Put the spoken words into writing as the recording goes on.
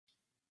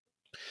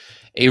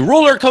A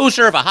roller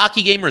coaster of a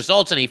hockey game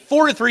results in a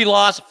 4-3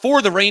 loss for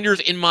the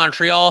Rangers in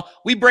Montreal.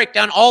 We break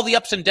down all the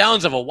ups and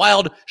downs of a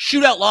wild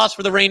shootout loss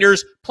for the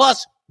Rangers.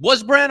 Plus,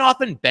 was Brennan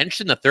Othmann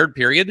benched in the third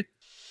period?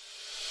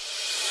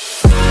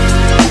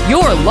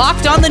 You're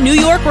Locked on the New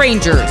York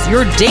Rangers,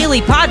 your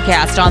daily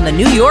podcast on the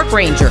New York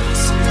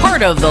Rangers.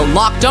 Part of the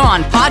Locked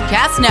On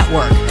Podcast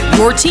Network,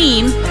 your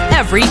team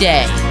every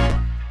day.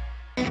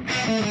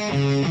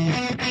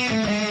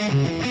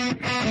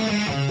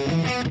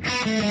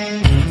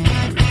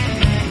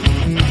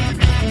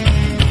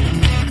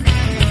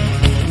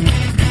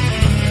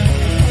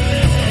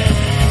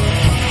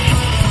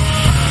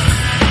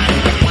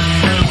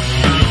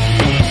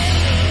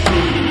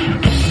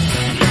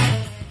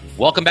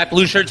 Welcome back,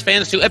 Blue Shirts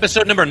fans, to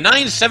episode number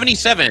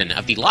 977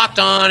 of the Locked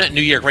On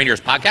New York Rangers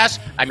podcast.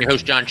 I'm your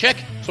host, John Chick.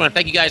 Just want to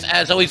thank you guys,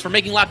 as always, for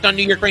making Locked On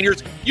New York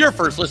Rangers your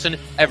first listen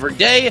every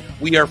day.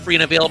 We are free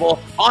and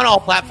available on all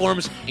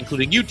platforms,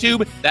 including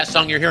YouTube. That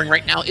song you're hearing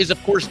right now is,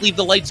 of course, Leave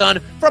the Lights On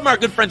from our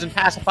good friends in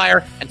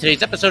Passafire. And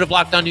today's episode of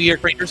Locked On New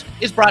York Rangers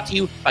is brought to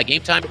you by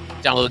Gametime.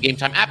 Download the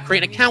Gametime app,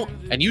 create an account,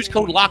 and use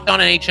code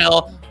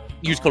LOCKEDONNHL.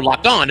 Use code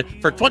Locked On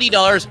for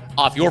 $20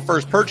 off your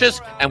first purchase.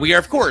 And we are,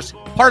 of course,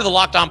 part of the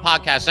Locked On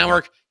Podcast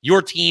Network,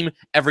 your team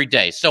every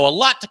day. So a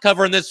lot to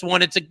cover in this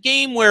one. It's a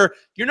game where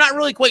you're not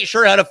really quite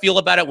sure how to feel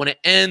about it when it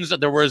ends.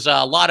 There was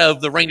a lot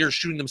of the Rangers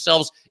shooting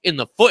themselves in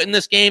the foot in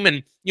this game.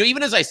 And, you know,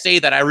 even as I say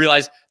that, I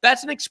realize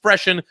that's an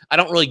expression I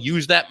don't really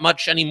use that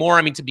much anymore.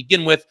 I mean, to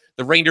begin with,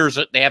 the Rangers,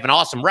 they have an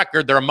awesome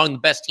record. They're among the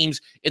best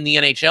teams in the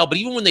NHL. But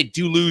even when they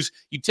do lose,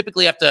 you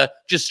typically have to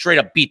just straight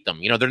up beat them.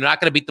 You know, they're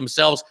not going to beat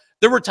themselves.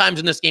 There were times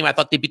in this game I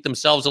thought they beat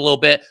themselves a little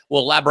bit.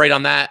 We'll elaborate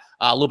on that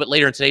a little bit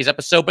later in today's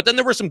episode. But then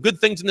there were some good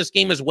things in this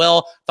game as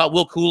well. Thought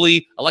Will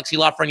Cooley, Alexis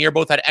Lafreniere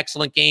both had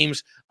excellent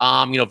games.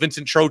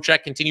 Vincent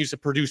Trocheck continues to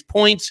produce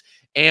points.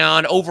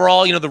 And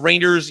overall, the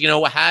Rangers,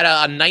 had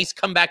a nice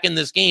comeback in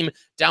this game,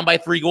 down by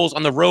 3 goals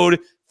on the road,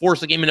 forced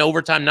the game into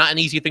overtime. Not an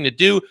easy thing to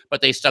do, but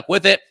they stuck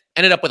with it.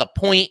 Ended up with a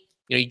point.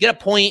 You get a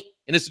point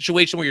in a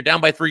situation where you're down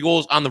by 3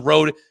 goals on the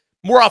road.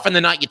 More often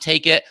than not, you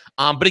take it.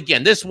 But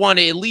again, this one,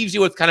 it leaves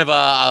you with kind of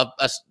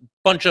a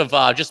bunch of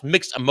just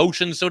mixed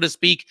emotions, so to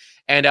speak.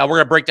 And we're going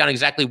to break down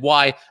exactly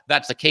why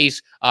that's the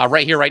case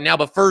right here, right now.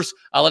 But first,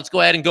 let's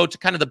go ahead and go to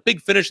kind of the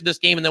big finish of this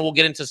game, and then we'll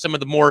get into some of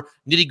the more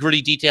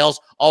nitty-gritty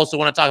details. Also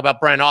want to talk about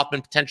Brennan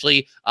Othmann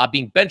potentially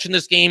being benched in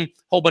this game,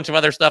 whole bunch of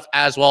other stuff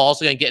as well.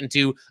 Also going to get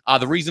into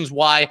the reasons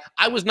why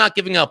I was not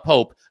giving up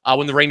hope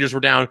when the Rangers were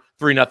down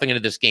 3-0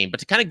 into this game. But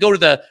to kind of go to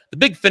the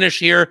big finish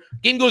here,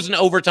 game goes into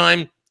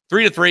overtime.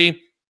 3-3,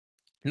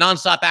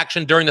 nonstop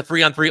action during the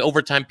 3-on-3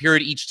 overtime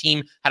period. Each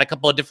team had a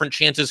couple of different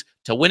chances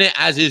to win it,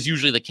 as is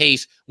usually the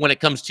case when it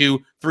comes to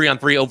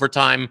 3-on-3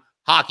 overtime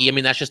hockey. I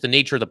mean, that's just the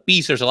nature of the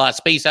beast. There's a lot of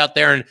space out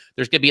there, and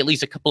there's going to be at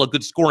least a couple of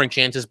good scoring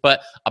chances.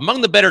 But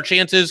among the better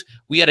chances,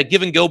 we had a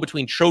give and go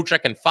between Trocheck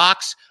and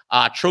Fox.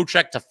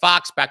 Trocheck to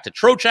Fox, back to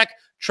Trocheck.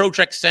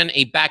 Trocheck sent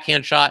a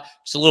backhand shot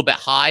just a little bit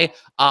high.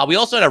 We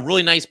also had a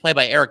really nice play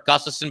by Erik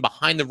Gustafsson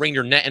behind the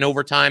Ranger net in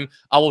overtime.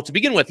 Well, to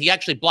begin with, he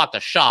actually blocked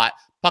a shot.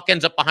 Puck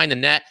ends up behind the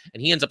net,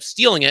 and he ends up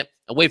stealing it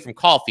away from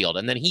Caulfield.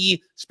 And then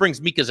he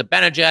springs Mika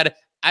Zibanejad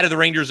out of the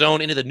Ranger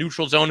zone into the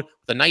neutral zone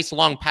with a nice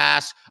long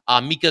pass.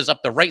 Mika's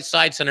up the right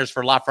side, centers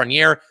for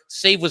Lafreniere.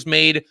 Save was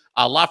made.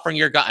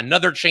 Lafreniere got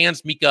another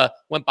chance. Mika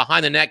went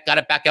behind the net, got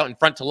it back out in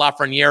front to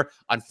Lafreniere.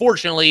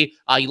 Unfortunately,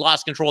 he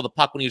lost control of the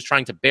puck when he was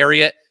trying to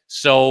bury it.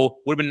 So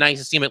would have been nice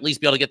to see him at least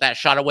be able to get that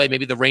shot away.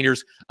 Maybe the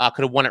Rangers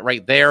could have won it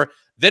right there.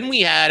 Then we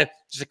had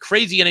just a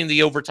crazy ending of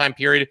the overtime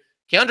period.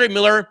 K'Andre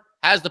Miller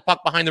has the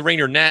puck behind the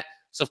Ranger net.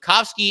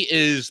 Slavkovsky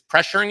is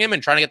pressuring him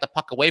and trying to get the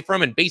puck away from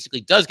him, and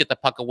basically does get the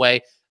puck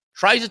away,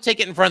 tries to take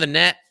it in front of the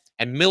net,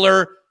 and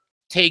Miller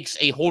takes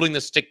a holding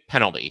the stick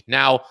penalty.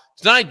 Now,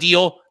 it's not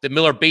ideal that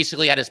Miller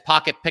basically had his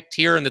pocket picked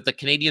here and that the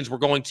Canadiens were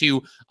going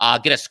to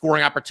get a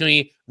scoring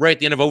opportunity right at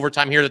the end of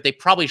overtime here that they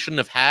probably shouldn't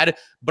have had.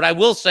 But I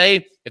will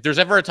say, if there's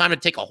ever a time to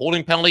take a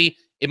holding penalty,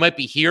 it might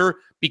be here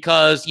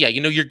because,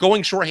 you're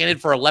going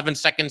shorthanded for 11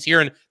 seconds here,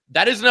 and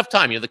that is enough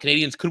time. The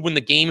Canadiens could win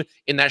the game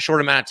in that short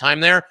amount of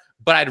time there,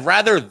 but I'd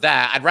rather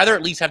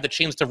at least have the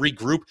chance to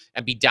regroup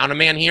and be down a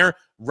man here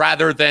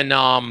rather than,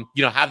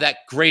 have that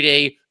grade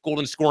A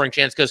golden scoring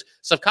chance, because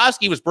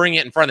Slavkovsky was bringing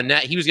it in front of the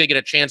net. He was going to get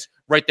a chance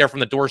right there from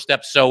the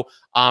doorstep. So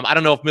I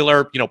don't know if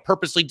Miller,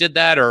 purposely did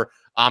that or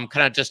kind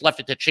of just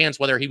left it to chance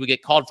whether he would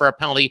get called for a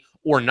penalty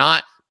or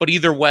not. But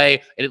either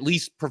way, it at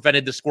least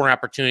prevented the scoring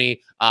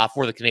opportunity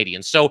for the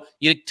Canadiens. So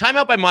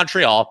timeout by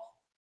Montreal.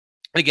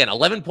 Again,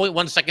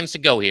 11.1 seconds to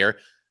go here.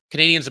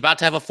 Canadiens about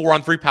to have a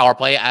 4-on-3 power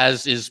play,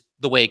 as is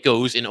the way it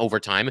goes in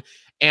overtime.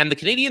 And the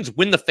Canadiens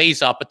win the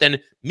face-off, but then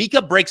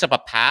Mika breaks up a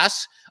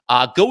pass,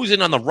 goes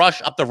in on the rush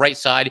up the right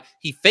side.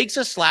 He fakes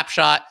a slap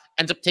shot,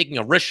 ends up taking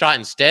a wrist shot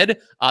instead.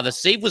 The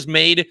save was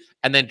made,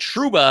 and then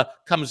Trouba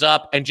comes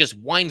up and just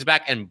winds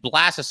back and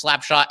blasts a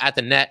slap shot at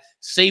the net.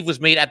 Save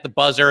was made at the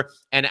buzzer.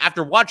 And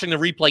after watching the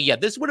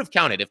replay, this would have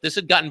counted. If this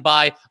had gotten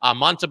by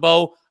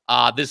Montembeault,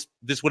 this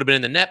would have been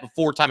in the net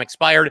before time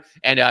expired,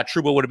 and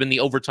Trouba would have been the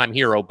overtime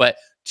hero. But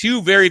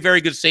 2 very,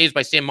 very good saves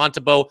by Sam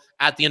Montembeault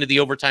at the end of the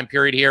overtime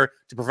period here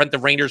to prevent the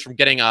Rangers from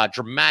getting a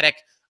dramatic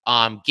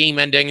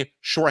game-ending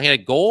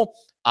shorthanded goal.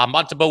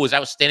 Montembeault was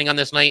outstanding on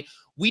this night.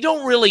 We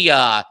don't really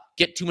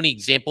get too many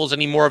examples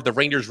anymore of the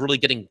Rangers really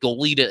getting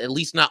goalied, at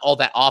least not all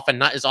that often,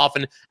 not as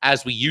often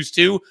as we used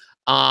to.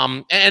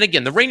 And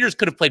again, the Rangers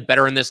could have played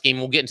better in this game.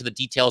 We'll get into the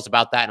details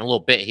about that in a little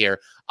bit here.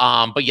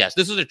 But yes,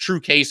 this is a true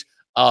case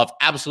of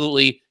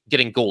absolutely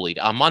getting goalied.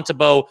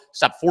 Montembeault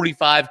stopped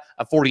 45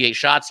 of 48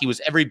 shots. He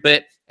was every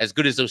bit as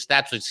good as those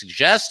stats would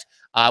suggest.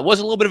 It was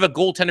a little bit of a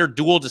goaltender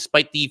duel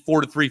despite the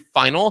 4-3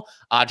 final.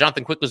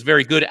 Jonathan Quick was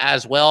very good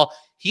as well.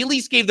 He at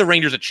least gave the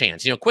Rangers a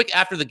chance. Quick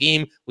after the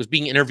game was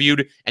being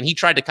interviewed, and he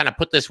tried to kind of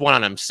put this one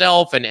on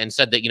himself and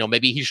said that,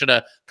 maybe he should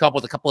have come up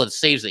with a couple of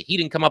saves that he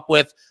didn't come up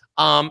with.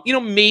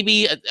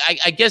 Maybe,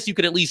 I guess you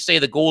could at least say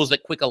the goals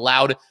that Quick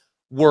allowed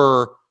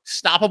were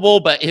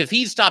stoppable, but if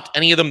he stopped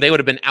any of them, they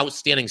would have been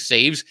outstanding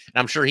saves, and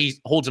I'm sure he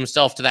holds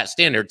himself to that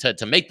standard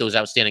to make those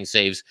outstanding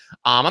saves.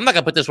 I'm not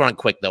going to put this one on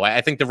Quick, though.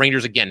 I think the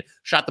Rangers, again,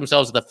 shot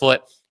themselves in the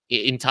foot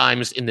in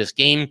times in this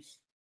game.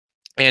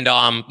 And,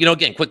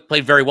 again, Quick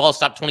played very well,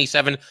 stopped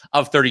 27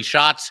 of 30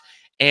 shots.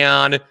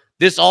 And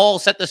this all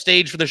set the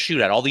stage for the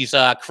shootout. All these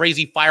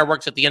crazy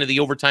fireworks at the end of the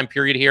overtime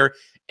period here.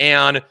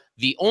 And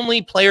the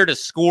only player to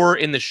score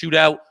in the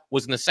shootout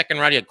was in the second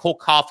round. He had Cole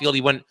Caulfield.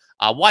 He went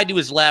wide to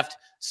his left,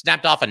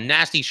 snapped off a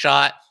nasty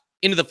shot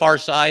into the far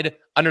side,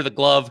 under the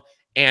glove.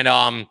 And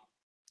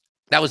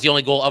that was the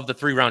only goal of the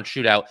 3-round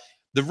shootout.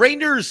 The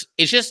Rangers,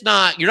 it's just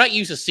not, you're not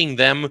used to seeing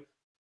them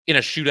in a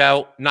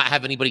shootout, not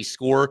have anybody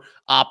score.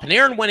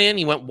 Panarin went in,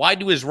 he went wide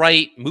to his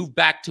right, moved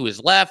back to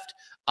his left,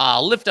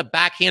 lift a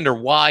backhander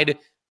wide.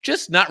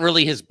 Just not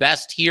really his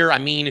best here. I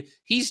mean,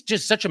 he's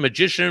just such a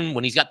magician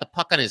when he's got the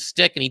puck on his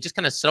stick, and he just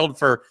kind of settled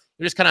for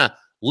just kind of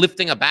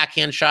lifting a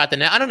backhand shot.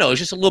 Then I don't know, it's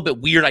just a little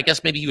bit weird. I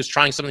guess maybe he was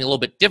trying something a little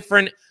bit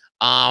different.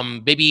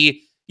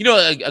 Maybe,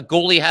 a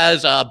goalie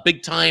has a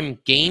big time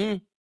game.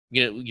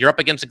 You're up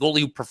against a goalie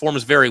who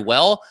performs very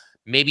well.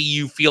 Maybe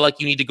you feel like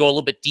you need to go a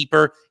little bit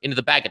deeper into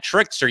the bag of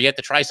tricks, or you have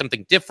to try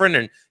something different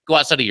and go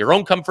outside of your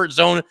own comfort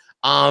zone.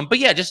 But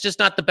yeah, just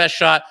not the best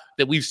shot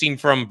that we've seen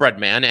from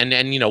Breadman.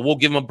 And we'll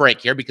give him a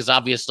break here because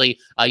obviously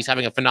he's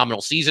having a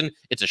phenomenal season.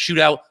 It's a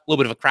shootout, a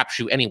little bit of a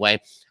crapshoot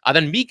anyway.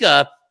 Then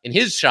Mika, in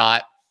his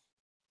shot,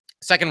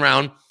 second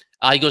round,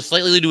 he goes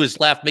slightly to his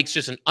left, makes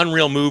just an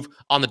unreal move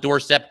on the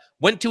doorstep,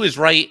 went to his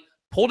right,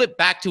 pulled it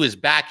back to his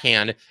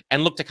backhand,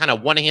 and looked to kind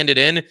of one-hand it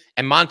in.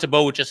 And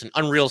Montembeault with just an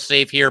unreal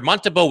save here.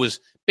 Montembeault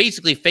was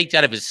basically faked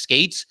out of his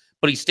skates,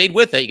 but he stayed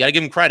with it. You got to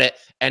give him credit,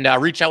 and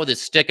reached out with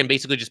his stick and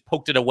basically just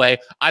poked it away.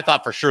 I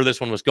thought for sure this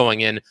one was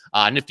going in.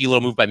 Nifty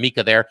little move by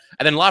Mika there.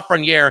 And then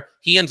Lafreniere,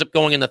 he ends up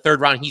going in the third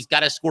round. He's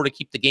got to score to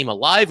keep the game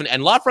alive.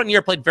 And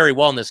Lafreniere played very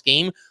well in this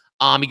game.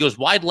 He goes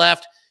wide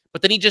left,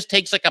 but then he just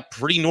takes like a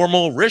pretty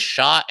normal wrist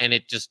shot, and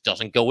it just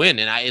doesn't go in.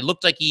 And it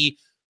looked like he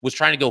was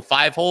trying to go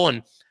 5-hole,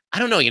 and I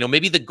don't know,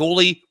 maybe the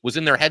goalie was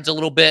in their heads a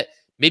little bit.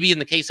 Maybe in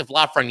the case of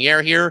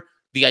Lafreniere here,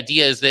 the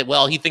idea is that,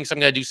 well, he thinks I'm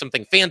going to do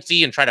something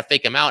fancy and try to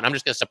fake him out, and I'm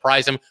just going to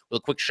surprise him with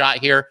a quick shot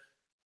here.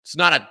 It's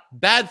not a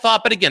bad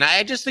thought, but again,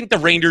 I just think the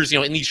Rangers,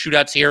 in these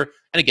shootouts here,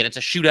 and again, it's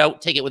a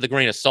shootout, take it with a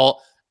grain of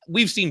salt.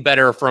 We've seen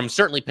better from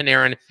certainly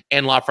Panarin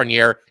and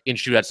Lafreniere in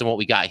shootouts than what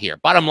we got here.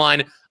 Bottom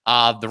line,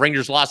 the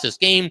Rangers lost this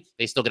game.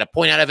 They still get a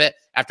point out of it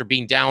after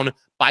being down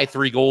by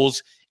 3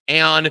 goals.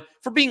 And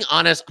for being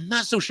honest, I'm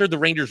not so sure the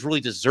Rangers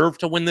really deserve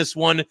to win this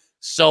one.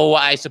 So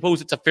I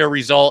suppose it's a fair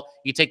result.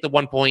 You take the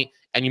 1 point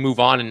and you move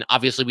on. And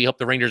obviously, we hope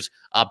the Rangers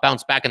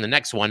bounce back in the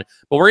next one.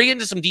 But we're going to get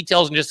into some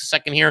details in just a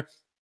second here.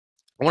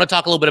 I want to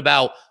talk a little bit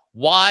about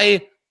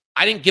why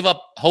I didn't give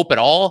up hope at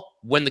all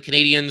when the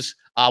Canadiens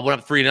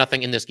went up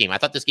 3-0 in this game. I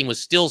thought this game was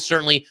still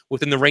certainly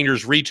within the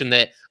Rangers' reach, and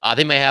that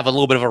they may have a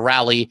little bit of a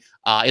rally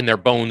in their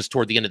bones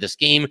toward the end of this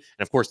game. And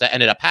of course, that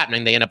ended up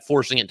happening. They end up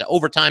forcing it into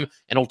overtime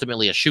and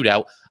ultimately a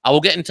shootout.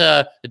 We'll get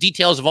into the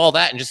details of all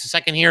that in just a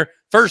second here.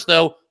 First,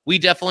 though, we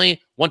definitely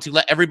want to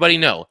let everybody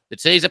know that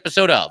today's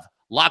episode of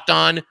Locked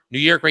On New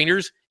York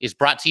Rangers is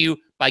brought to you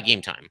by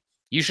Gametime.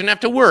 You shouldn't have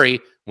to worry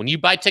when you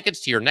buy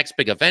tickets to your next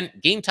big event.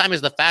 Gametime is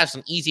the fast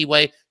and easy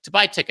way to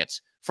buy tickets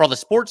for all the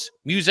sports,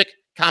 music,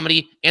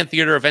 comedy, and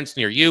theater events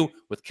near you.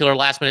 With killer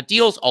last-minute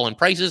deals, all-in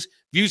prices,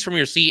 views from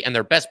your seat, and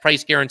their best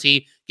price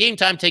guarantee,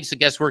 Gametime takes the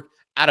guesswork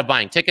out of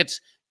buying tickets.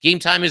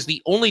 Gametime is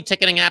the only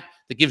ticketing app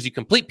that gives you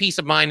complete peace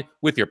of mind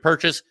with your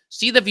purchase.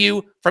 See the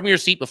view from your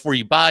seat before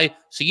you buy,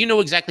 so you know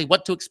exactly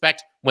what to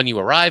expect when you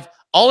arrive.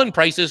 All-in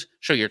prices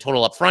show your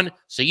total up front,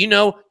 so you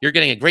know you're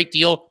getting a great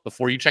deal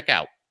before you check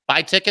out.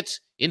 Buy tickets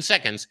in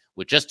seconds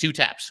with just 2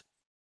 taps.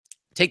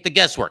 Take the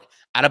guesswork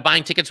out of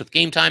buying tickets with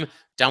Gametime.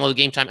 Download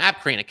the Gametime app,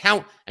 create an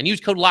account, and use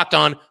code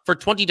LOCKEDON for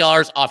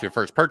 $20 off your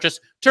first purchase.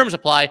 Terms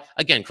apply.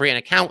 Again, create an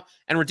account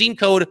and redeem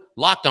code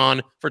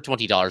LOCKEDON for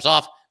 $20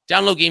 off.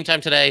 Download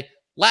Gametime today.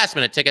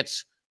 Last-minute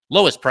tickets,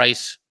 lowest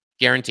price,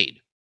 guaranteed.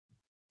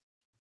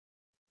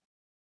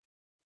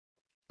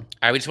 All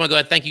right, we just want to go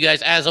ahead and thank you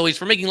guys, as always,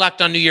 for making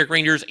Locked On New York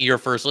Rangers your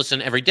first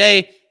listen every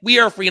day. We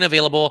are free and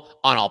available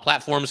on all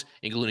platforms,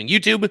 including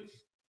YouTube,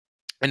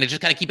 And to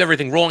just kind of keep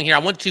everything rolling here, I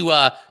want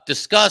to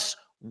discuss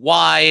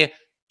why,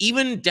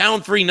 even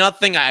down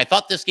 3-0, I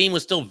thought this game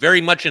was still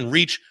very much in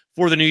reach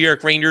for the New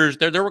York Rangers.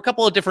 There were a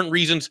couple of different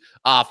reasons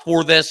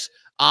for this.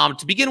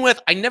 To begin with,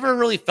 I never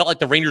really felt like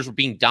the Rangers were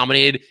being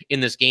dominated in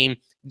this game.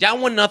 Down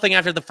 1-0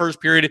 after the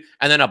first period,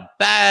 and then a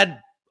bad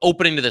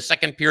opening to the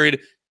second period.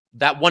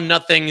 That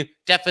 1-0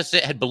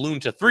 deficit had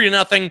ballooned to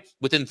 3-0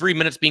 within 3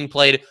 minutes being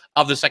played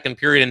of the second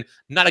period, and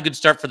not a good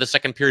start for the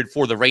second period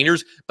for the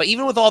Rangers. But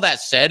even with all that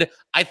said,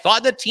 I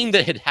thought the team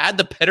that had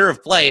the better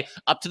of play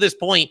up to this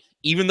point,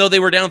 even though they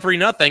were down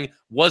 3-0,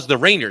 was the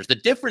Rangers. The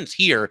difference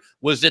here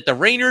was that the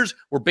Rangers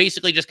were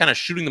basically just kind of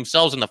shooting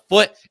themselves in the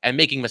foot and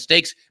making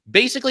mistakes.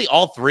 Basically,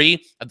 all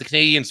three of the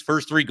Canadiens'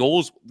 first 3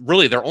 goals,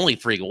 really their only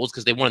 3 goals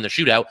because they won in the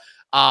shootout,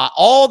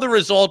 all the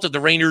result of the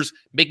Rangers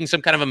making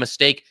some kind of a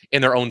mistake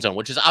in their own zone,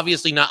 which is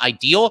obviously not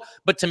ideal.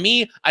 But to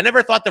me, I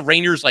never thought the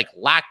Rangers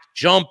lacked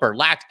jump or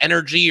lacked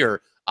energy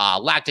or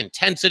lacked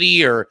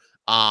intensity or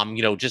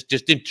just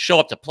didn't show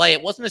up to play.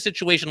 It wasn't a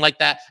situation like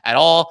that at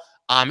all.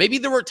 Maybe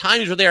there were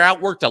times where they were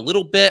outworked a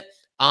little bit.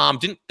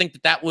 Didn't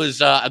think that was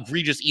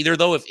egregious either,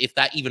 though, if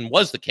that even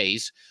was the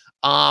case.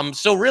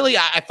 So really,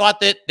 I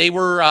thought that they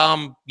were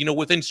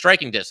within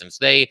striking distance.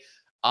 They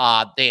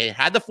had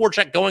the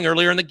forecheck going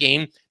earlier in the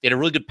game. They had a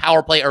really good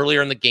power play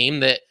earlier in the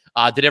game that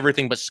did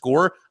everything but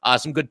score.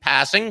 Some good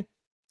passing,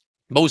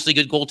 mostly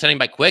good goaltending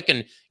by Quick.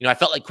 And, I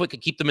felt like Quick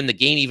could keep them in the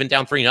game even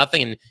down 3-0,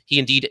 and he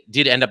indeed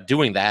did end up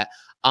doing that.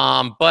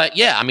 But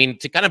yeah, I mean,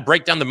 to kind of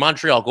break down the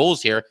Montreal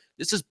goals here,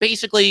 this is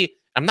basically,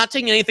 I'm not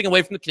taking anything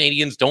away from the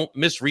Canadiens. Don't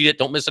misread it.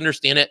 Don't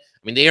misunderstand it. I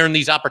mean, they earned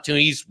these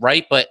opportunities,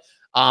 right? But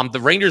the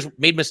Rangers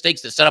made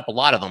mistakes that set up a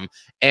lot of them.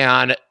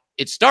 And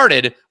it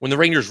started when the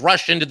Rangers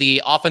rushed into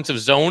the offensive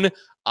zone.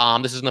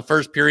 This is in the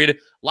first period.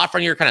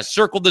 Lafreniere kind of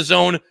circled the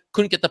zone,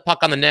 couldn't get the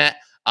puck on the net.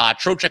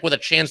 Trocheck with a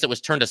chance that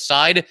was turned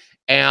aside.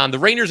 And the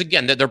Rangers,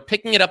 again, they're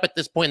picking it up at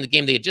this point in the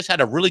game. They had just had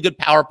a really good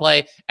power play,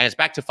 and it's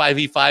back to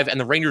 5v5, and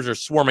the Rangers are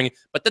swarming.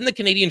 But then the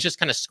Canadiens just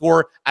kind of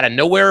score out of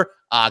nowhere.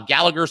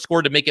 Gallagher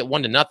scored to make it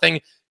 1-0.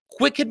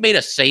 Quick had made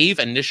a save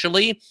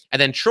initially, and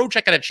then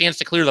Trocheck had a chance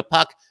to clear the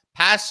puck,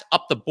 pass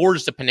up the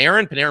boards to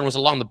Panarin. Panarin was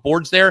along the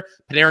boards there.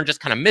 Panarin just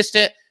kind of missed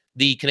it.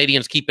 The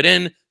Canadiens keep it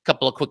in.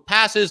 Couple of quick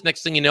passes.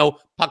 Next thing you know,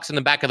 puck's in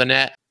the back of the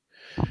net.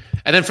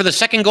 And then for the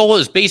second goal, it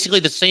was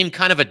basically the same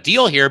kind of a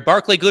deal here.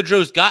 Barclay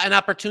Goodrow's got an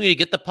opportunity to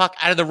get the puck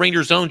out of the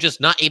Ranger zone,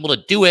 just not able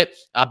to do it.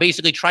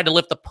 Basically tried to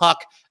lift the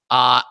puck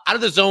out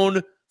of the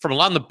zone from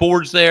along the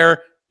boards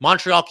there.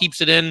 Montreal keeps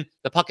it in.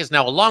 The puck is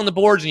now along the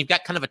boards, and you've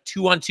got kind of a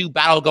 2-on-2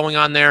 battle going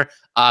on there.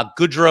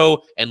 Goodrow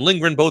and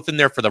Lindgren both in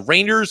there for the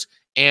Rangers,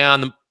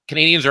 and the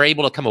Canadiens are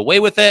able to come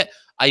away with it.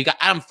 You got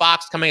Adam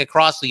Fox coming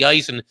across the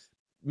ice and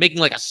making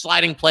like a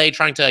sliding play,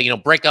 trying to,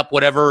 break up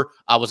whatever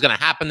was going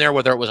to happen there,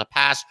 whether it was a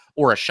pass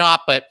or a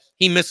shot, but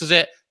he misses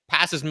it.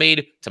 Pass is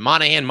made to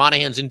Monahan.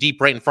 Monahan's in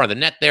deep right in front of the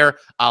net there.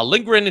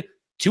 Lindgren,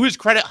 to his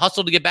credit,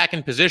 hustled to get back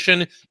in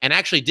position and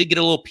actually did get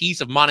a little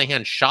piece of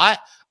Monahan's shot,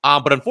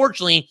 but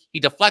unfortunately, he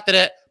deflected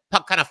it.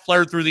 Puck kind of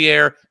flared through the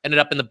air, ended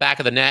up in the back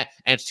of the net,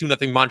 and it's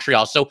 2-0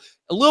 Montreal. So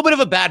a little bit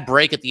of a bad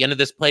break at the end of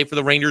this play for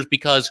the Rangers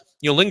because,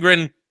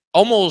 Lindgren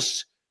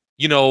almost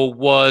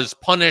was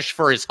punished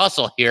for his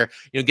hustle here,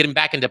 getting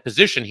back into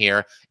position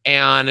here.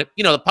 And,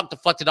 the puck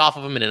deflected off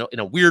of him in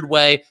a weird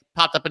way,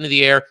 popped up into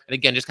the air, and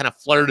again, just kind of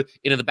fluttered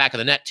into the back of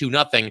the net,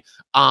 2-0.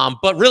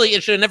 But really,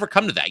 it should have never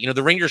come to that.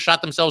 The Rangers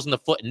shot themselves in the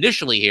foot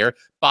initially here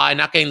by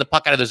not getting the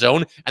puck out of the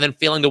zone and then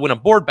failing to win a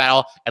board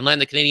battle and letting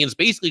the Canadiens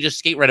basically just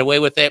skate right away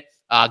with it,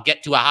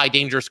 get to a high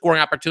danger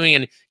scoring opportunity.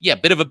 And yeah,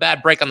 bit of a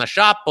bad break on the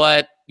shot,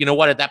 but you know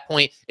what? At that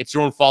point, it's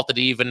your own fault that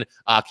it even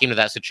came to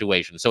that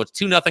situation. So it's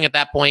 2-0 at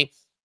that point.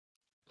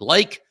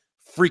 Like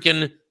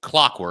freaking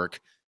clockwork.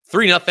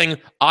 3-0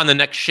 on the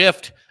next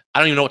shift. I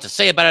don't even know what to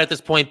say about it at this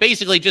point.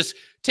 Basically, just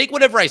take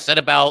whatever I said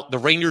about the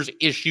Rangers'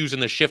 issues in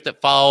the shift that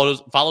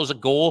follows a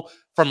goal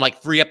from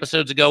like 3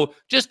 episodes ago.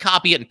 Just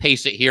copy it and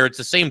paste it here. It's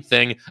the same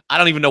thing. I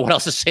don't even know what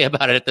else to say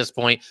about it at this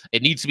point.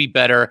 It needs to be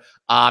better.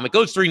 It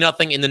goes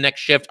 3-0 in the next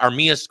shift.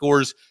 Armia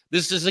scores.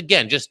 This is,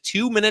 again, just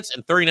 2 minutes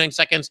and 39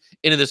 seconds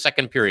into the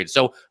second period.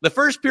 So the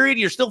first period,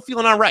 you're still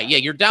feeling all right. Yeah,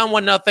 you're down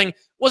 1-0.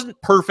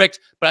 Wasn't perfect,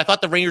 but I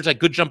thought the Rangers had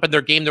good jump in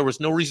their game. There was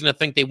no reason to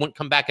think they wouldn't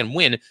come back and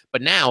win.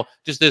 But now,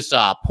 just this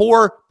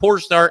poor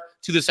start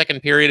to the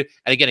second period.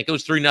 And again, it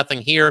goes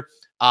 3-0 here.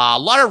 A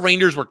lot of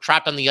Rangers were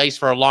trapped on the ice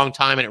for a long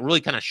time, and it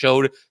really kind of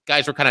showed.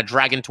 Guys were kind of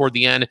dragging toward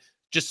the end,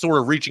 just sort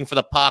of reaching for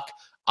the puck.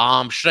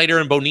 Schneider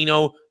and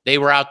Bonino, they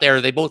were out there.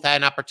 They both had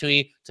an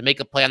opportunity to make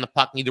a play on the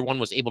puck. Neither one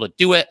was able to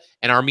do it,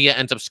 and Armia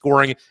ends up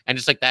scoring, and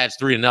just like that, it's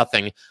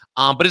 3-0.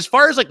 But as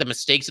far as like the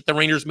mistakes that the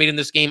Rangers made in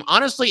this game,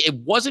 honestly, it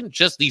wasn't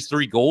just these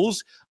 3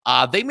 goals.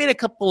 They made a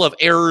couple of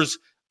errors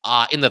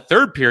in the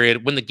third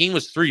period when the game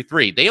was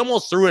 3-3. They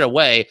almost threw it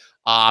away.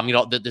 All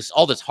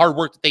this hard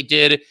work that they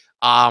did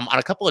on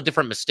a couple of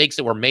different mistakes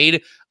that were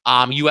made.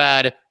 You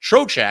had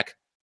Trocheck.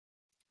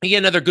 He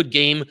had another good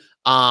game,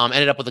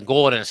 ended up with a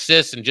goal and an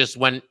assist and just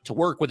went to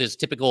work with his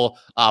typical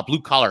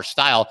blue-collar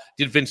style,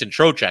 did Vincent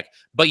Trocheck.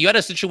 But you had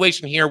a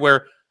situation here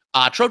where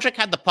Trocheck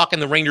had the puck in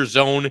the Rangers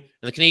zone, and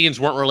the Canadiens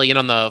weren't really in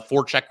on the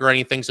forecheck or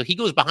anything, so he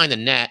goes behind the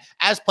net,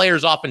 as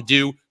players often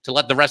do, to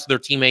let the rest of their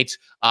teammates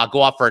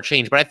go off for a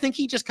change. But I think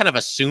he just kind of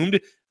assumed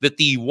that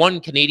the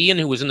one Canadian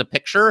who was in the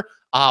picture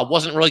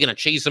wasn't really going to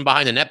chase him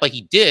behind the net, but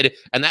he did,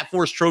 and that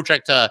forced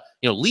Trocheck to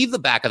leave the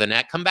back of the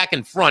net, come back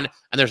in front,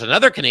 and there's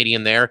another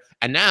Canadian there,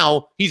 and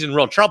now he's in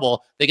real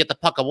trouble. They get the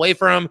puck away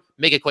from him,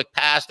 make a quick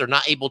pass. They're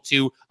not able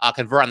to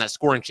convert on that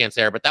scoring chance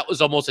there, but that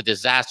was almost a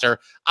disaster.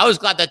 I was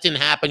glad that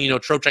didn't happen.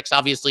 Trocheck's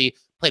obviously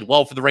played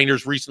well for the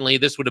Rangers recently.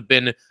 This would have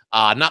been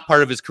not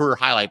part of his career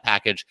highlight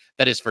package,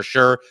 that is for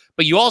sure.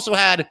 But you also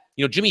had,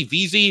 Jimmy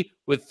Vesey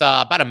with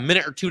about a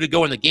minute or two to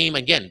go in the game.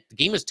 Again, the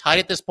game is tied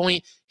at this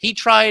point. He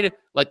tried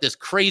like this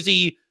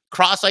crazy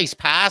cross-ice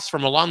pass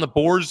from along the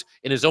boards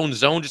in his own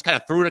zone, just kind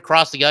of threw it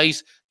across the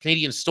ice.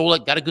 Canadians stole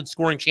it, got a good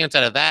scoring chance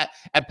out of that.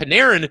 And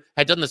Panarin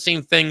had done the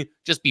same thing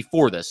just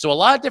before this. So a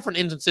lot of different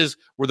instances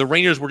where the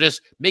Rangers were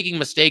just making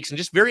mistakes and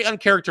just very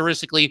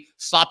uncharacteristically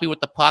sloppy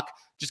with the puck,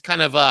 just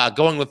kind of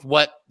going with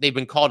what they've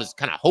been called as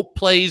kind of hope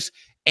plays.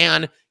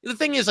 And the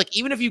thing is, like,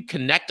 even if you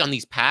connect on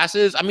these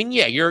passes, I mean,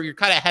 yeah, you're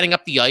kind of heading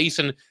up the ice,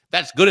 and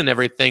that's good and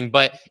everything,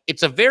 but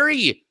it's a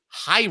very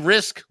high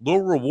risk, low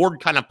reward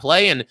kind of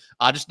play, and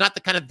just not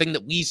the kind of thing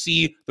that we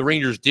see the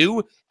Rangers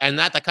do, and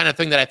not the kind of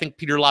thing that I think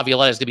Peter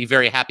Laviolette is going to be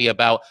very happy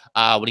about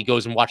when he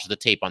goes and watches the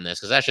tape on this,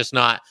 because that's just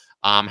not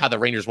how the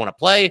Rangers want to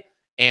play.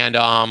 And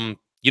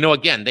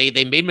again,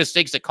 they made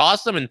mistakes that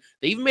cost them, and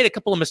they even made a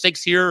couple of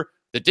mistakes here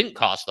that didn't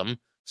cost them.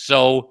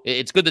 So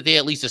it's good that they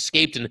at least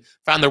escaped and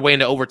found their way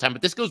into overtime.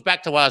 But this goes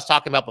back to what I was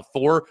talking about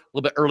before, a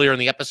little bit earlier in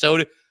the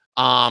episode.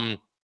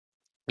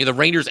 The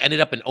Rangers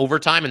ended up in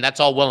overtime, and that's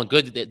all well and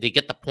good. They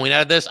get the point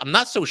out of this. I'm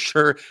not so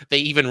sure they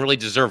even really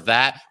deserve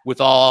that with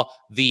all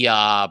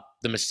the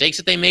mistakes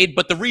that they made.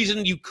 But the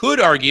reason you could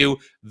argue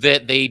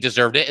that they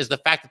deserved it is the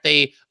fact that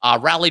they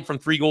rallied from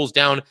 3 goals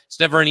down. It's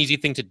never an easy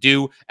thing to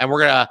do, and we're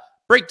going to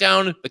break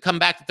down the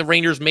comeback that the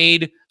Rangers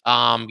made.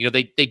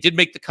 They did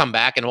make the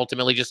comeback and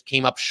ultimately just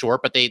came up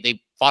short, but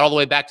they fought all the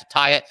way back to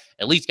tie it,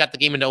 at least got the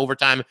game into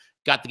overtime,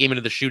 got the game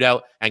into the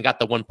shootout, and got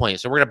the 1 point.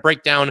 So we're going to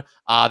break down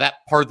that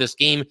part of this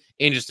game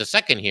in just a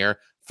second here.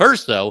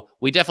 First, though,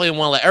 we definitely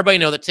want to let everybody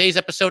know that today's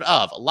episode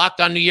of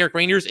Locked On New York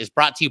Rangers is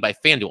brought to you by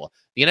FanDuel.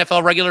 The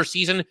NFL regular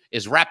season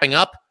is wrapping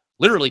up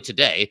literally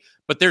today,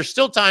 but there's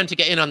still time to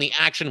get in on the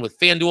action with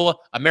FanDuel,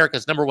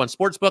 America's #1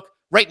 sportsbook.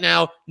 Right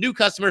now, new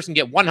customers can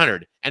get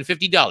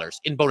 $150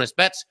 in bonus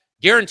bets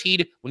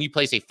guaranteed when you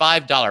place a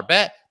 $5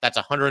 bet. That's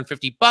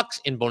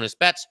 $150 in bonus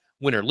bets,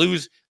 win or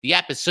lose. The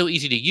app is so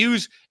easy to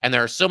use, and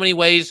there are so many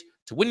ways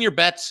to win your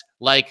bets,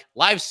 like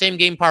live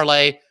same-game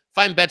parlay,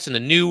 find bets in the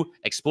new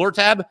Explore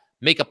tab,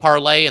 make a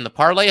parlay in the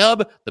Parlay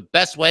Hub, the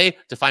best way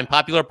to find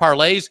popular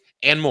parlays,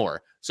 and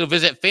more. So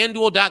visit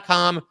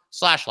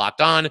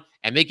FanDuel.com/LockedOn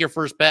and make your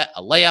first bet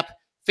a layup.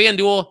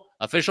 FanDuel,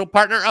 official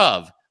partner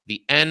of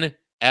the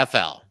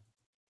NFL.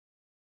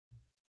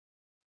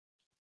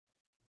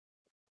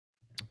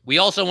 We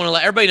also want to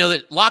let everybody know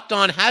that Locked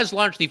On has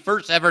launched the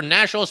first ever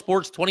national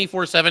sports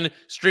 24/7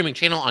 streaming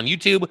channel on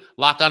YouTube.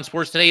 Locked On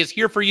Sports Today is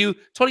here for you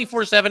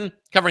 24/7,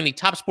 covering the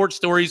top sports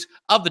stories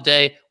of the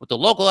day with the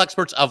local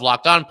experts of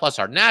Locked On, plus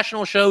our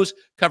national shows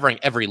covering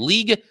every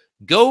league.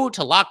 Go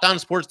to Locked On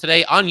Sports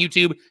Today on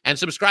YouTube and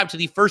subscribe to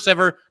the first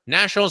ever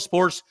national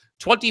sports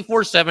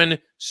 24/7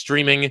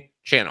 streaming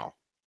channel.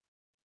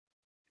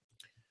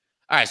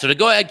 All right, so to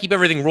go ahead and keep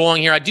everything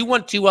rolling here, I do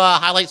want to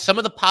highlight some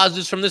of the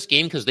positives from this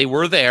game because they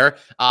were there,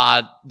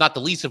 not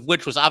the least of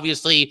which was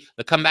obviously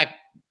the comeback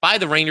by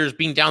the Rangers,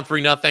 being down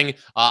 3-0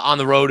 on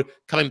the road,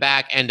 coming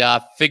back and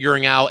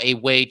figuring out a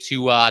way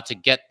to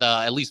get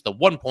at least the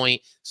 1 point,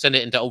 send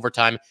it into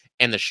overtime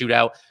and the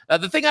shootout.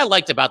 The thing I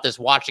liked about this,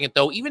 watching it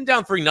though, even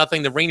down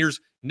 3-0, the Rangers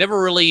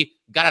never really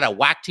got out of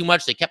whack too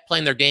much. They kept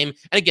playing their game.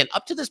 And again,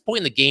 up to this point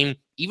in the game,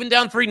 even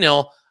down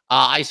 3-0,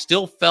 I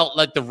still felt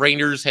like the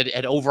Rangers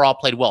had overall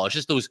played well. It's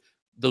just those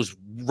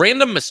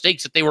random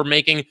mistakes that they were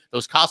making,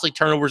 those costly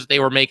turnovers that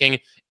they were making,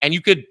 and you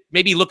could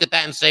maybe look at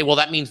that and say, well,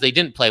 that means they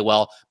didn't play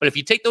well. But if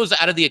you take those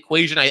out of the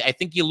equation, I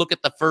think you look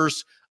at the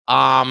first,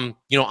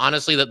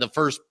 honestly, the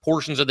first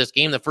portions of this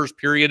game, the first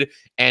period,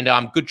 and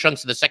good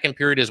chunks of the second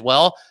period as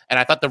well. And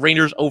I thought the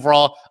Rangers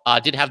overall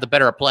did have the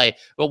better play.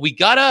 But we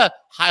gotta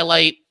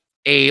highlight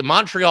a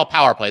Montreal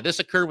power play. This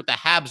occurred with the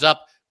Habs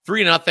up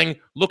 3-0,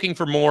 looking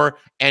for more,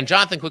 and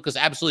Jonathan Quick was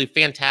absolutely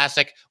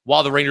fantastic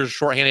while the Rangers are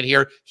shorthanded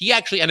here. He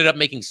actually ended up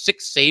making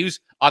 6 saves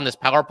on this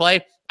power play.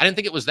 I didn't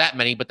think it was that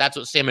many, but that's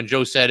what Sam and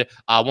Joe said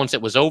once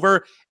it was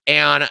over.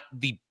 And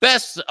the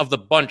best of the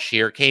bunch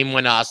here came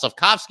when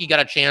Slavkovsky got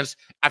a chance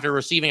after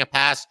receiving a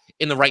pass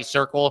in the right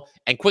circle,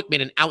 and Quick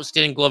made an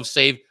outstanding glove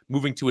save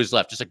moving to his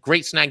left. Just a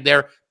great snag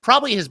there.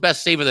 Probably his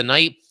best save of the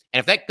night. And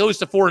if that goes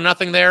to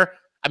 4-0 there,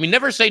 I mean,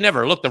 never say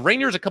never. Look, the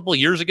Rangers a couple of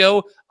years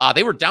ago,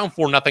 they were down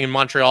 4-0 in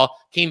Montreal,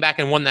 came back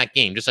and won that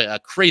game. Just a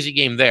crazy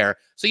game there.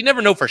 So you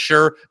never know for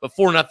sure, but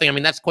 4-0, I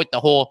mean, that's quite the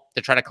hole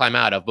to try to climb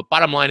out of. But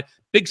bottom line,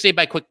 big save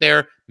by Quick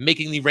there,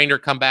 making the Ranger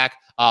comeback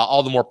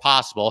all the more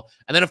possible.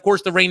 And then, of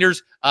course, the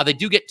Rangers, they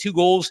do get 2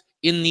 goals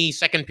in the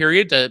second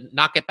period to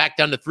knock it back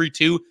down to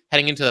 3-2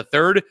 heading into the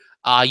third.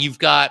 You've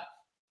got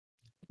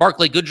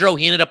Barclay Goodrow.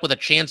 He ended up with a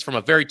chance from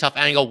a very tough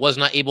angle, was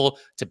not able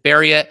to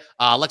bury it.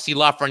 Alexis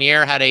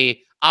Lafreniere had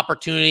a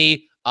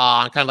opportunity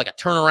on kind of like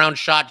a turnaround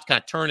shot, just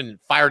kind of turned and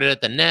fired it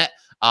at the net.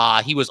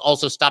 He was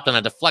also stopped on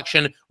a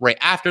deflection right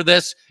after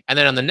this. And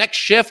then on the next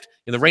shift,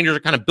 the Rangers are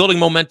kind of building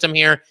momentum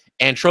here,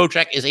 and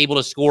Trocheck is able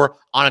to score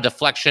on a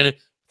deflection.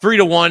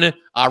 3-1.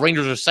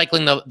 Rangers are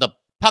cycling the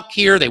puck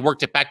here. They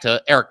worked it back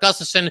to Eric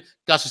Gustafsson.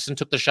 Gustafsson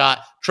took the shot.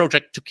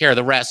 Trocheck took care of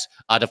the rest,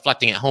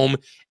 deflecting it home.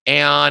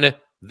 And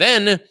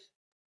then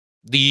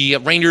the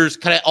Rangers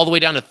cut it all the way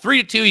down to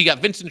 3-2. You got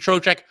Vincent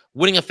Trocheck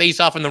winning a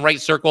faceoff in the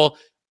right circle.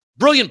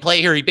 Brilliant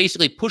play here. He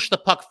basically pushed the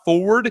puck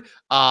forward,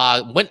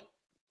 went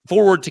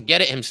forward to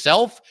get it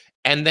himself,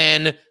 and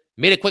then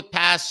made a quick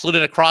pass, slid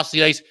it across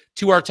the ice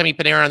to Artemi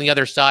Panarin on the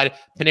other side.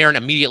 Panarin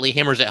immediately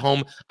hammers it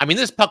home. I mean,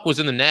 this puck was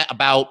in the net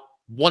about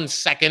 1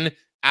 second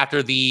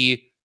after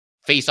the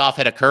face-off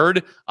had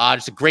occurred.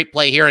 Just a great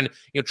play here. And,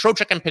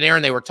 Trocheck and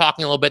Panarin, they were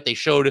talking a little bit. They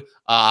showed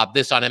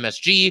this on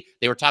MSG.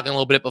 They were talking a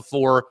little bit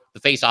before the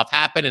face-off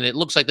happened, and it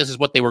looks like this is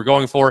what they were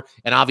going for.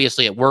 And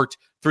obviously it worked,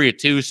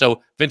 3-2.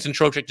 So Vincent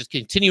Trocheck just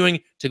continuing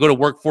to go to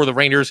work for the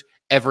Rangers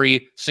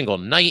every single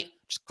night.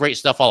 Just great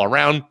stuff all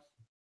around.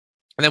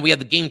 And then we had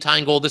the game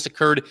tying goal. This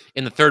occurred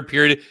in the third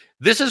period.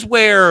 This is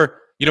where,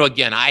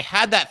 again, I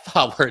had that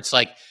thought where it's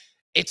like,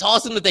 it's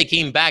awesome that they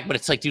came back, but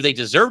it's like, do they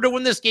deserve to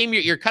win this game?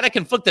 You're kind of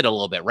conflicted a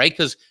little bit, right?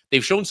 Because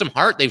they've shown some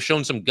heart. They've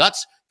shown some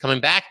guts coming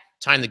back,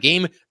 tying the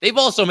game. They've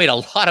also made a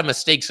lot of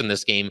mistakes in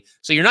this game.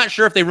 So you're not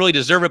sure if they really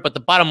deserve it, but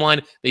the bottom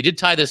line, they did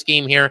tie this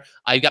game here.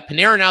 You've got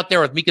Panarin out there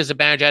with Mika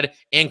Zibanejad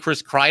and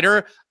Chris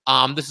Kreider.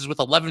 This is with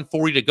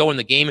 11:40 to go in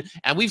the game.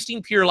 And we've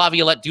seen Pierre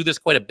Laviolette do this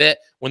quite a bit.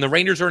 When the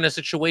Rangers are in a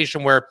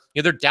situation where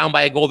they're down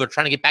by a goal, they're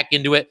trying to get back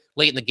into it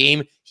late in the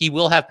game, he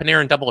will have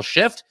Panarin double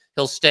shift.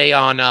 He'll stay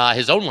on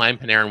his own line,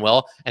 Panarin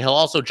will, and he'll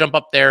also jump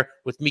up there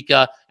with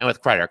Mika and with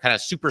Kreider, kind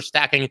of super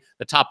stacking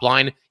the top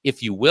line,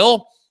 if you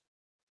will.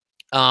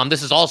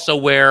 This is also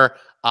where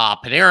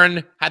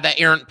Panarin had that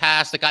errant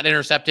pass that got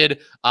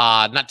intercepted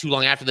not too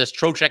long after this.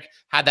 Trocheck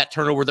had that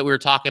turnover that we were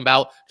talking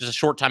about just a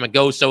short time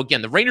ago. So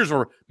again, the Rangers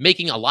were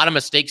making a lot of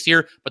mistakes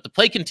here, but the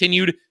play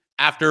continued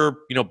after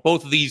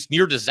both of these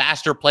near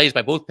disaster plays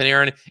by both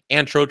Panarin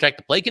and Trocheck.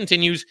 The play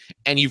continues,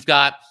 and you've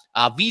got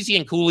Vesey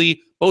and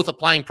Cooley both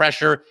applying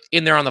pressure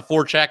in there on the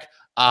forecheck.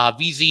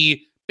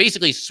 Vesey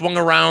basically swung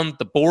around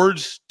the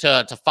boards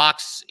to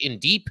Fox in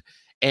deep,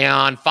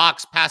 and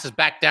Fox passes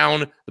back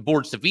down the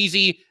boards to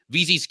Vesey.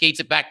 Vesey skates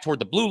it back toward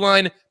the blue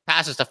line,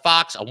 passes to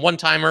Fox, a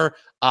one-timer,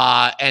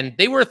 and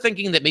they were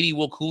thinking that maybe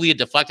Will Cooley had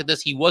deflected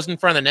this. He was in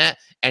front of the net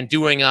and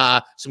doing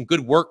some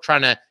good work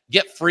trying to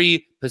get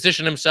free,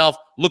 position himself,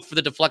 look for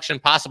the deflection,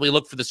 possibly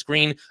look for the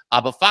screen.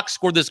 But Fox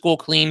scored this goal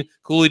clean.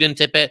 Cooley didn't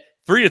tip it.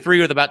 3-3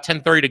 with about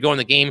 10:30 to go in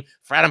the game.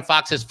 For Adam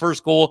Fox, his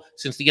first goal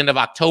since the end of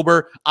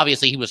October.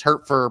 Obviously, he was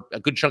hurt for a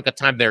good chunk of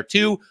time there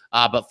too,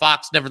 but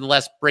Fox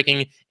nevertheless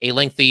breaking a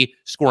lengthy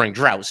scoring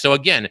drought. So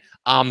again,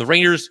 the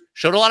Rangers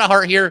showed a lot of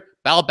heart here,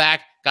 battled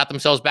back, got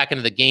themselves back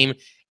into the game.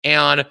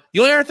 And the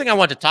only other thing I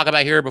want to talk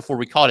about here before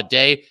we call it a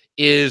day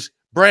is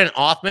Brennan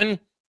Othmann,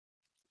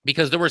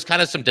 because there was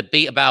kind of some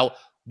debate about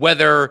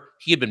whether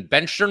he had been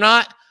benched or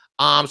not.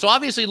 So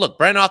obviously, look,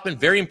 Brennan Othmann,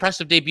 very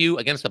impressive debut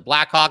against the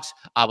Blackhawks,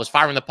 was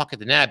firing the puck at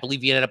the net. I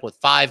believe he ended up with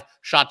 5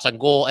 shots on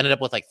goal, ended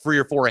up with like 3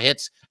 or 4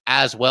 hits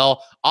as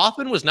well.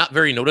 Othmann was not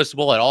very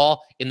noticeable at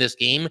all in this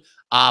game.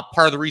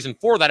 Part of the reason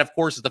for that, of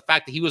course, is the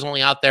fact that he was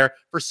only out there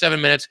for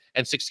 7 minutes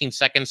and 16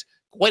 seconds.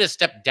 Quite a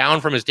step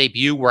down from his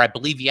debut, where I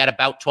believe he had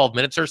about 12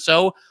 minutes or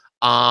so.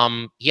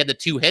 He had the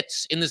 2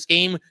 hits in this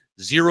game,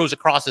 zeros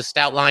across his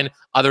stat line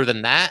other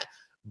than that.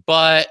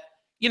 But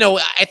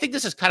I think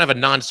this is kind of a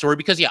non-story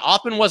because,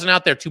 Othmann wasn't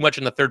out there too much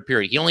in the third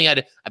period. He only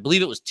had, I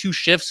believe it was 2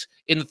 shifts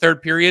in the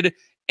third period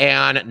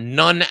and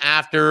none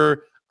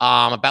after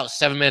about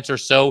 7 minutes or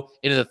so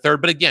into the third.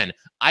 But again,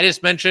 I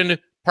just mentioned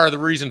part of the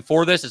reason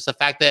for this is the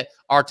fact that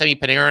Artemi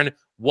Panarin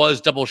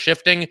was double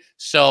shifting.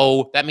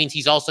 So that means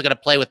he's also going to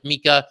play with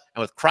Mika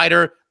and with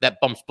Kreider. That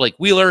bumps Blake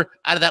Wheeler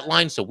out of that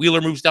line. So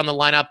Wheeler moves down the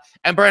lineup.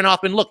 And Brennan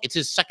Othmann, look, it's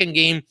his second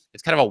game.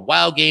 It's kind of a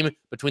wild game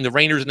between the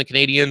Rangers and the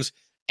Canadiens.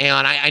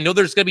 And I know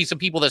there's going to be some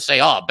people that say,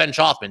 oh, bench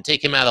Othmann,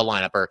 take him out of the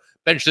lineup, or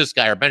bench this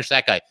guy, or bench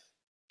that guy.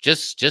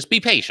 Just be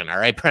patient, all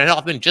right? Brennan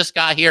Othmann just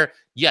got here.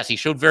 Yes, he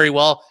showed very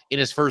well in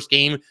his first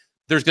game.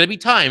 There's going to be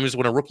times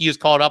when a rookie is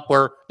called up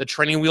where the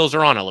training wheels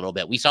are on a little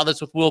bit. We saw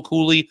this with Will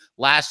Cooley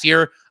last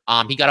year.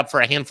 He got up for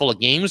a handful of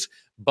games,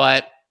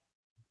 but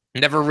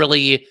never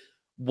really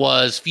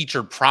was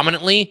featured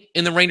prominently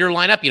in the Ranger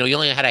lineup. You know, he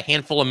only had a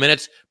handful of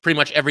minutes pretty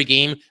much every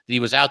game that he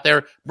was out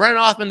there. Brennan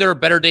Othmann, there are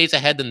better days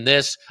ahead than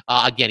this.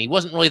 Again, he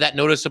wasn't really that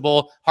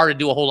noticeable. Hard to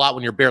do a whole lot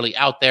when you're barely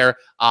out there.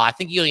 I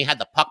think he only had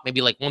the puck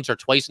maybe like once or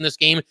twice in this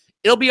game.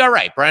 It'll be all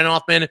right. Brennan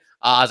Othmann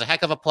is a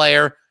heck of a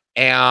player,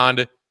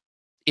 and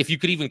if you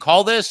could even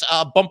call this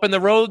a bump in the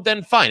road,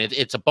 then fine.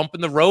 It's a bump in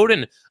the road,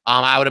 and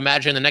I would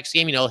imagine the next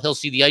game, you know, he'll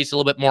see the ice a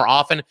little bit more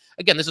often.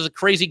 Again, this is a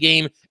crazy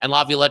game, and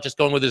Laviolette just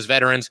going with his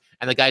veterans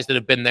and the guys that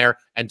have been there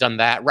and done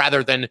that,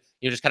 rather than,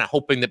 you know, just kind of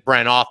hoping that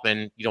Brennan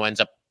Othmann, you know, ends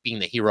up being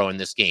the hero in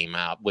this game,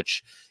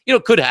 which, you know,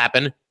 could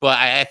happen. But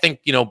I think,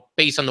 you know,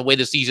 based on the way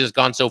the season has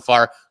gone so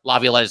far,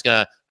 Laviolette is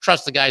going to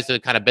trust the guys that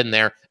have kind of been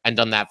there and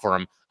done that for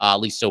him, at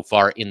least so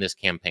far in this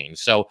campaign.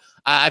 So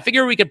I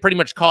figure we could pretty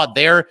much call it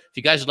there. If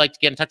you guys would like to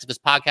get in touch with this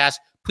podcast,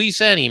 please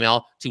send an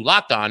email to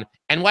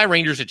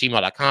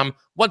lockedonnyrangers@gmail.com.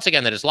 Once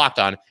again, that is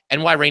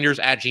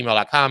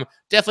lockedonnyrangers@gmail.com.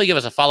 Definitely give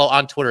us a follow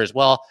on Twitter as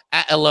well,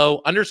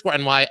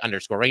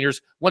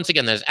 @LO_NY_Rangers. Once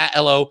again, that is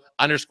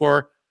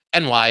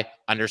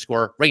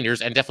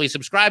 @LO_NY_Rangers, and definitely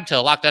subscribe to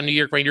Locked On New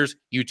York Rangers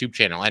YouTube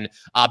channel. And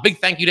big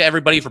thank you to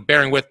everybody for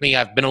bearing with me.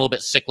 I've been a little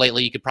bit sick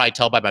lately. You could probably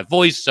tell by my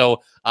voice.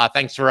 So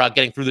thanks for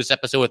getting through this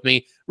episode with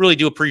me. Really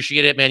do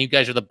appreciate it, man. You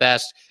guys are the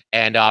best.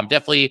 And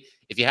definitely,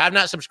 if you have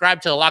not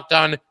subscribed to the Locked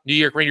On New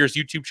York Rangers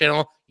YouTube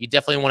channel, you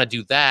definitely want to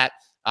do that,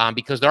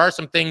 because there are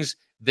some things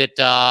that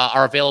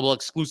are available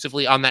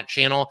exclusively on that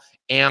channel.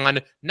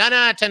 And 9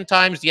 out of 10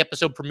 times, the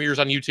episode premieres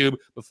on YouTube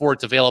before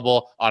it's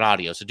available on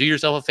audio. So do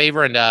yourself a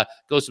favor and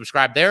go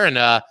subscribe there. And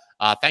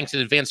thanks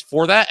in advance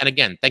for that. And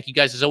again, thank you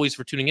guys as always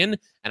for tuning in.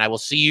 And I will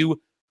see you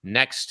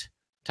next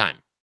time.